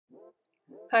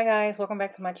Hi guys, welcome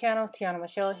back to my channel. It's Tionna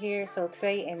Michelle here. So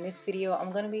today in this video,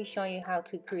 I'm going to be showing you how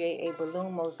to create a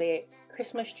balloon mosaic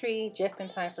Christmas tree just in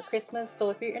time for Christmas. So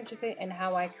if you're interested in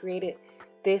how I created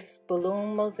this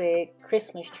balloon mosaic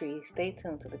Christmas tree, stay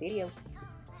tuned to the video.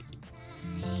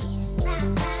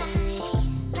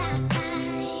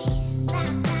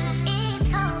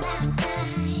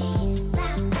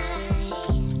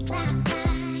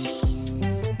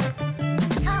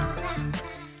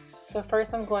 So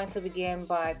first I'm going to begin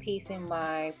by piecing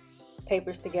my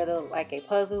papers together like a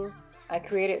puzzle. I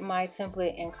created my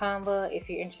template in Canva. If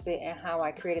you're interested in how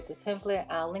I created the template,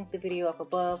 I'll link the video up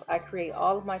above. I create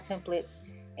all of my templates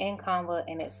in Canva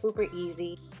and it's super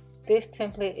easy. This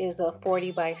template is a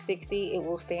 40 by 60. It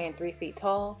will stand 3 feet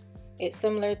tall. It's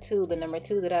similar to the number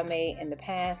 2 that I made in the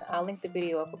past. I'll link the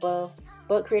video up above.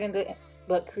 But creating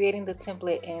the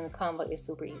template in Canva is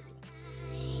super easy.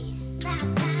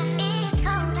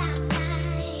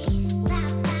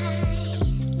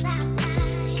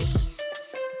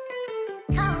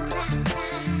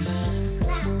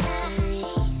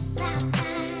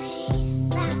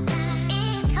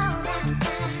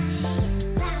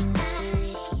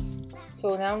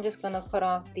 So now I'm just going to cut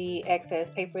off the excess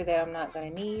paper that I'm not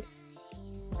going to need.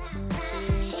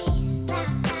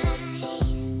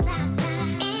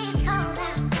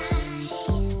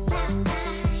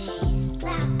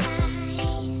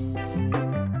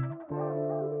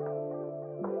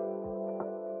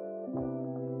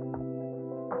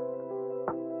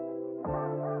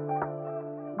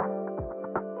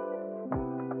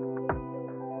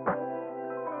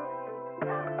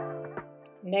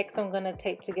 Next, I'm going to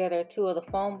tape together 2 of the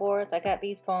foam boards. I got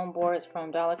these foam boards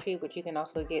from Dollar Tree, but you can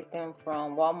also get them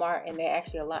from Walmart, and they're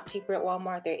actually a lot cheaper at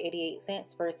Walmart. They're 88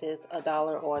 cents versus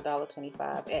 $1 or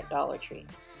 $1.25 at Dollar Tree.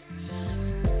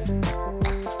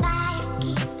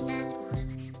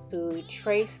 To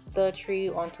trace the tree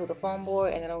onto the foam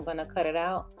board, and then I'm going to cut it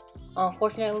out.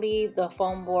 Unfortunately, the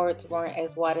foam boards weren't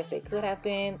as wide as they could have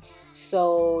been,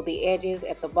 so the edges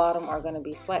at the bottom are going to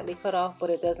be slightly cut off, but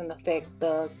it doesn't affect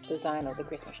the design of the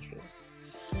Christmas tree.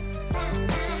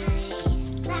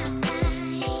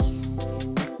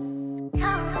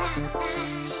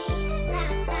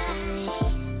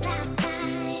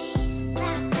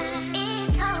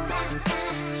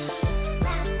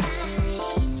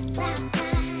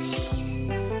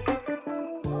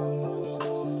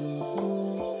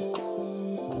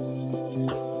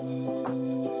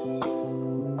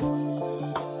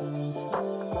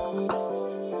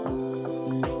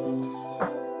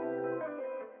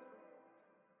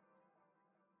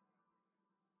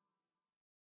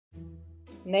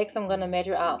 Next, I'm going to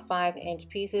measure out 5-inch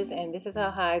pieces, and this is how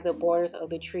high the borders of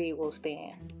the tree will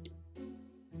stand.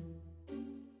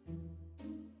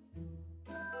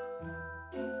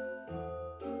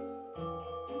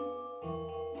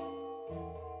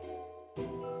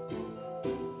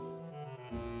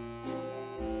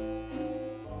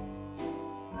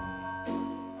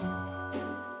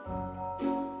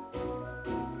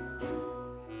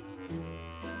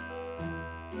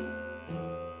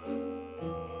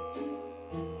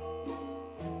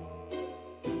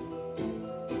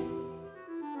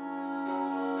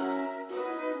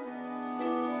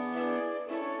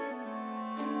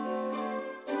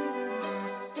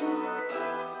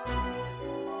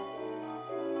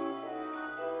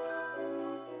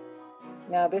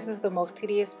 Now this is the most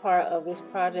tedious part of this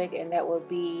project, and that would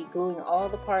be gluing all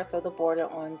the parts of the border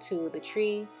onto the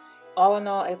tree. All in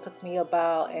all, it took me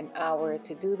about an hour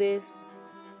to do this.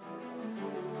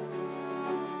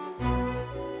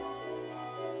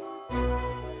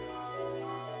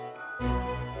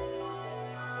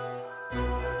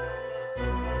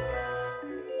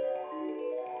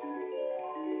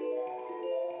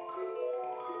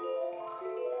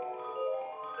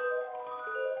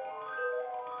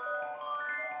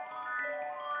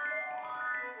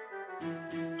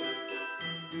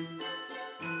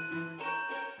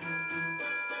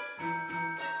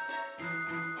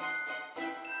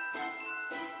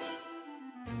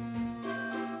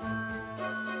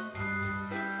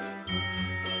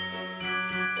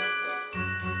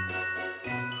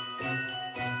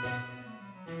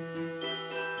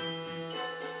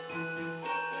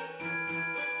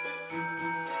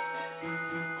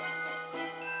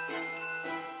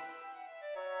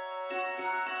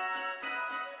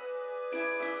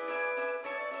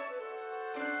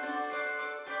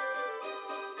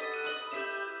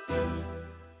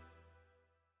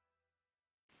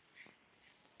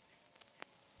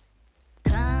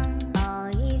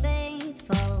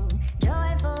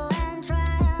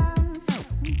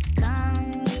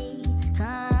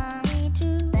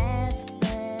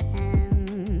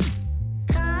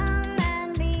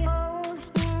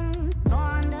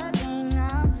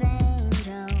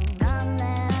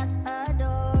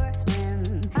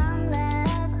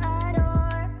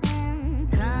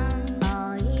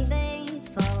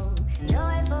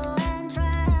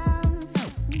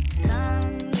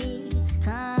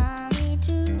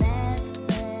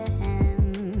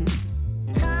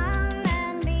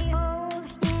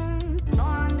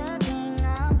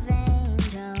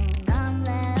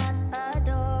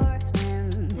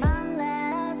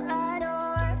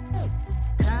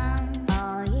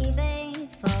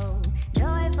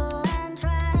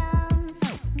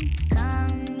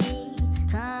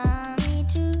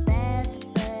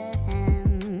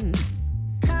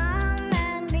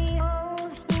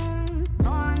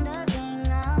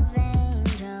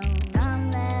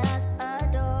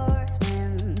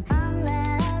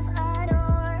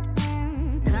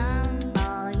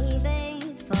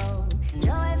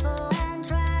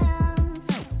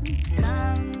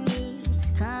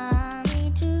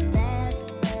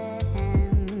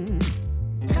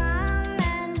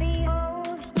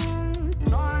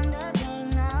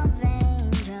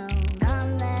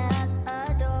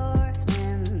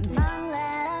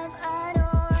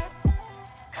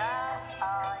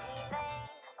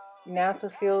 Now to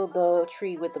fill the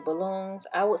tree with the balloons,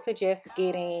 I would suggest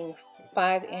getting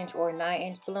 5-inch or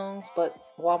 9-inch balloons, but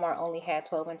Walmart only had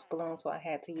 12-inch balloons, so I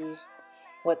had to use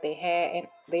what they had. And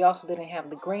they also didn't have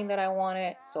the green that I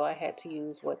wanted, so I had to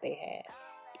use what they had.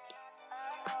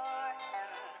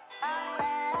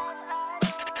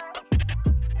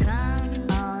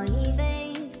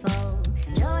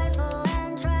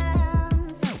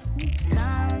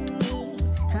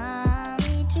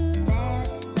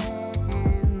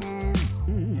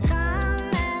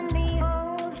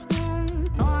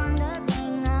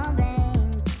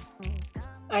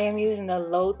 I am using a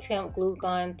low temp glue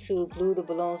gun to glue the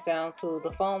balloons down to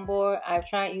the foam board. I've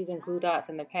tried using glue dots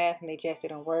in the past and they just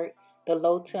didn't work. The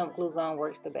low temp glue gun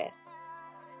works the best.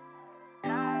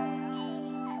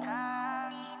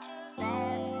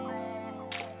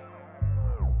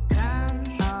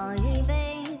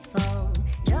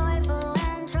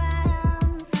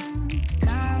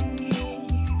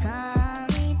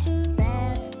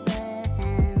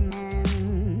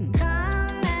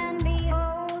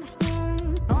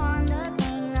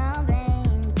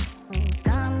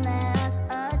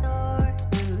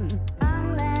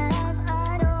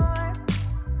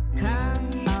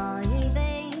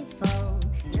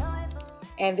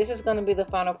 And this is going to be the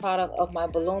final product of my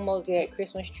balloon mosaic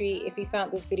Christmas tree. If you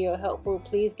found this video helpful,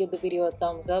 please give the video a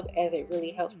thumbs up as it really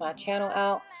helps my channel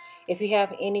out. If you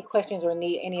have any questions or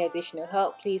need any additional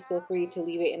help, please feel free to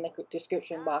leave it in the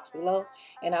description box below.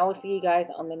 And I will see you guys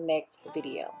on the next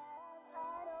video.